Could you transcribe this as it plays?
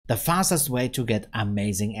The fastest way to get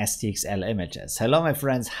amazing SDXL images. Hello my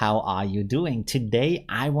friends, how are you doing? Today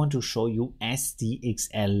I want to show you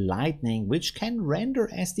SDXL Lightning, which can render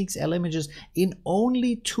SDXL images in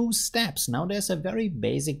only 2 steps. Now there's a very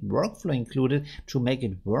basic workflow included to make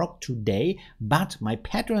it work today, but my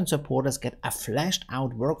Patreon supporters get a fleshed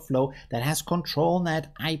out workflow that has ControlNet,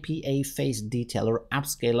 IPA, face detailer,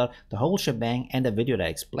 upscaler, the whole shebang, and a video that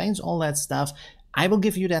explains all that stuff. I will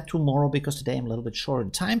give you that tomorrow because today I'm a little bit short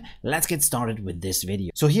on time. Let's get started with this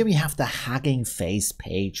video. So here we have the Hugging Face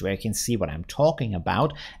page where you can see what I'm talking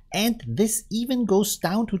about. And this even goes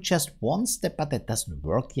down to just 1 step, but that doesn't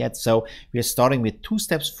work yet. So we're starting with 2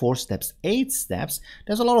 steps, 4 steps, 8 steps.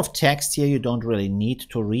 There's a lot of text here. You don't really need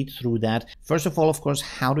to read through that. First of all, of course,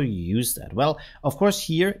 how do you use that? Well, of course,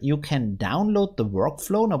 here you can download the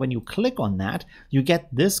workflow. Now, when you click on that, you get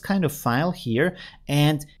this kind of file here.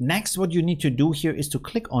 And next, what you need to do here is to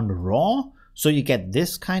click on Raw. So you get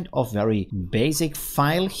this kind of very basic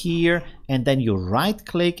file here, and then you right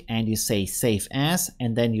click and you say save as,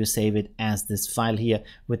 and then you save it as this file here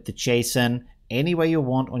with the JSON anywhere you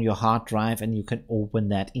want on your hard drive, and you can open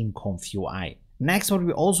that in ComfUI. Next, what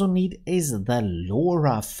we also need is the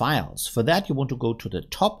LoRa files. For that, you want to go to the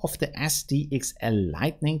top of the SDXL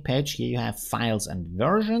Lightning page. Here you have files and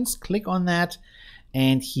versions. Click on that.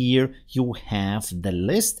 And here you have the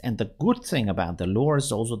list, and the good thing about the LoRa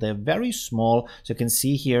is also they're very small. So you can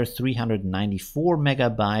see here 394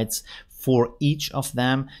 megabytes for each of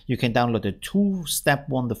them. You can download the 2-step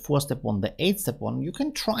one, the 4-step one, the 8-step one. You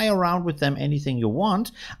can try around with them anything you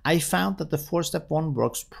want. I found that the 4-step one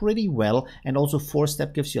works pretty well, and also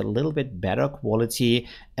 4-step gives you a little bit better quality,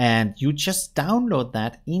 and you just download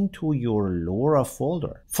that into your LoRa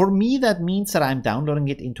folder. For me, that means that I'm downloading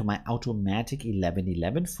it into my automatic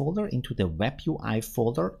 1111 folder, into the web UI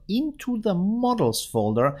folder, into the models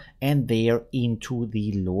folder, and there into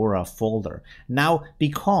the LoRa folder. Now,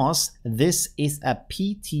 because this is a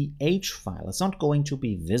PTH file, it's not going to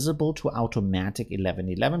be visible to automatic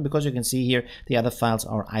 1111 because you can see here the other files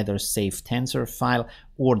are either save tensor file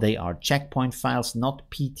or they are checkpoint files, not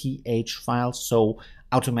PTH files. So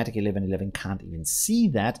automatic 1111 can't even see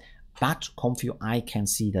that, but ComfUI can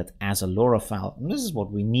see that as a LoRa file. And this is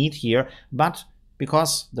what we need here, but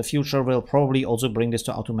because the future will probably also bring this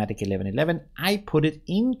to automatic 1111, I put it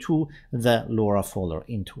into the LoRa folder,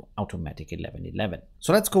 into automatic 1111.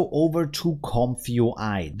 So let's go over to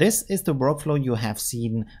ComfUI. This is the workflow you have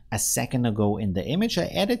seen a second ago in the image. I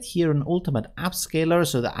added here an ultimate upscaler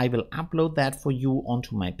so that I will upload that for you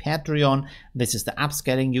onto my Patreon. This is the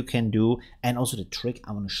upscaling you can do, and also the trick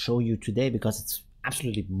I want to show you today because it's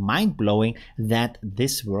absolutely mind-blowing that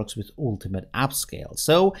this works with ultimate upscale.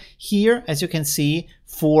 So here, as you can see,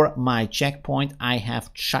 for my checkpoint, I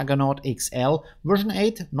have Juggernaut XL version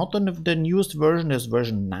 8, not the newest version. There's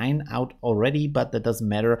version 9 out already, but that doesn't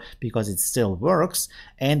matter because it still works.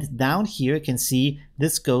 And down here, you can see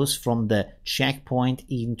this goes from the checkpoint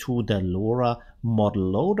into the LoRa model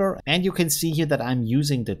loader. And you can see here that I'm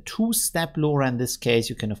using the 2-step LoRa in this case.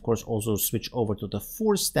 You can, of course, also switch over to the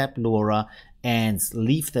 4-step LoRa and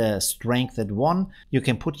leave the strength at 1. You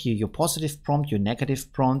can put here your positive prompt, your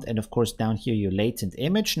negative prompt, and of course down here your latent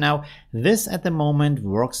image. Now this at the moment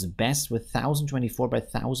works best with 1024 by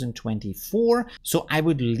 1024, so I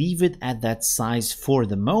would leave it at that size for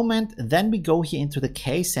the moment. Then we go here into the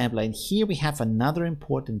K sampler, and here we have another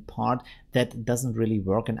important part that doesn't really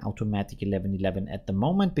work in automatic 1111 at the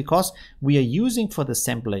moment because we are using for the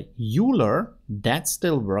sampler Euler. That's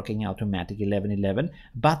still working automatic 1111,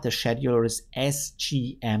 but the scheduler is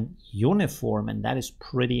SGM uniform, and that is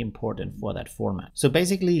pretty important for that format. So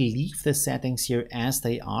basically leave the settings here as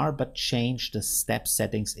they are, but change the step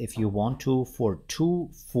settings if you want to for 2,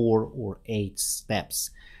 4, or 8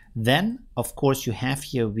 steps. Then, of course, you have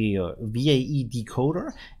here your VAE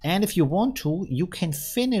decoder, and if you want to, you can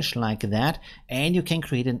finish like that, and you can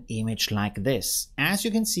create an image like this. As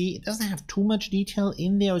you can see, it doesn't have too much detail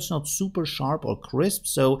in there. It's not super sharp or crisp,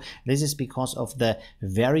 so this is because of the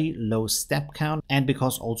very low step count and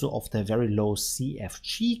because also of the very low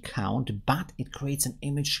CFG count, but it creates an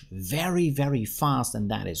image very, very fast,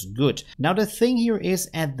 and that is good. Now, the thing here is,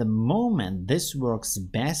 at the moment, this works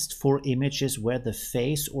best for images where the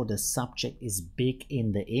face or the subject is big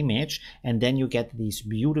in the image, and then you get these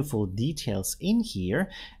beautiful details in here.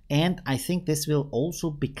 And I think this will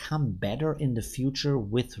also become better in the future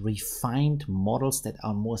with refined models that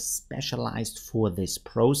are more specialized for this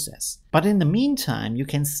process. But in the meantime, you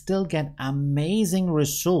can still get amazing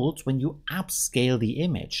results when you upscale the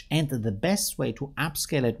image. And the best way to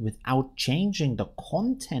upscale it without changing the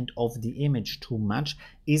content of the image too much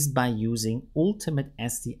is by using Ultimate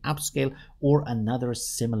SD Upscale or another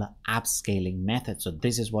similar upscaling method. So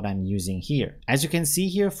this is what I'm using here. As you can see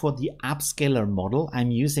here, for the upscaler model,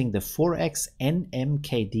 I'm using the 4X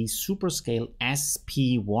NMKD Superscale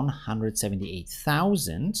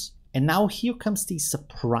SP178000. And now here comes the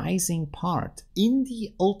surprising part. In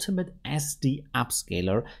the Ultimate SD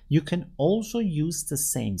Upscaler, you can also use the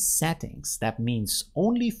same settings. That means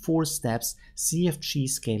only 4 steps, CFG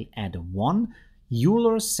scale at 1,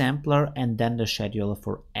 Euler sampler, and then the scheduler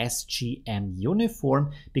for SGM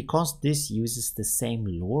uniform, because this uses the same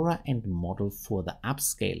LoRa and model for the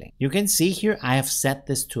upscaling. You can see here I have set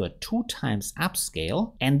this to a 2x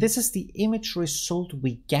upscale, and this is the image result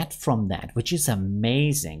we get from that, which is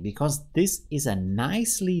amazing because this is a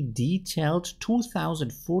nicely detailed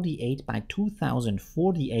 2048 by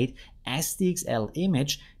 2048 SDXL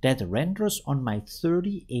image that renders on my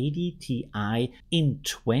 3080 Ti in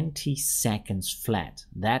 20 seconds flat.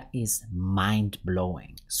 That is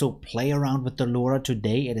mind-blowing. So play around with the LoRa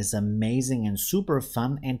today. It is amazing and super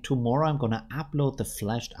fun, and tomorrow I'm gonna upload the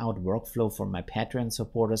fleshed out workflow for my Patreon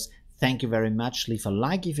supporters. Thank you very much. Leave a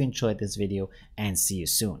like if you enjoyed this video, and see you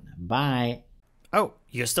soon. Bye. Oh,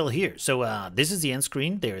 you're still here. So this is the end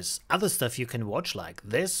screen. There's other stuff you can watch like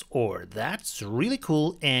this or that. It's really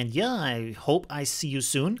cool. And yeah, I hope I see you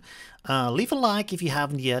soon. Leave a like if you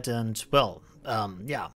haven't yet. And well, yeah,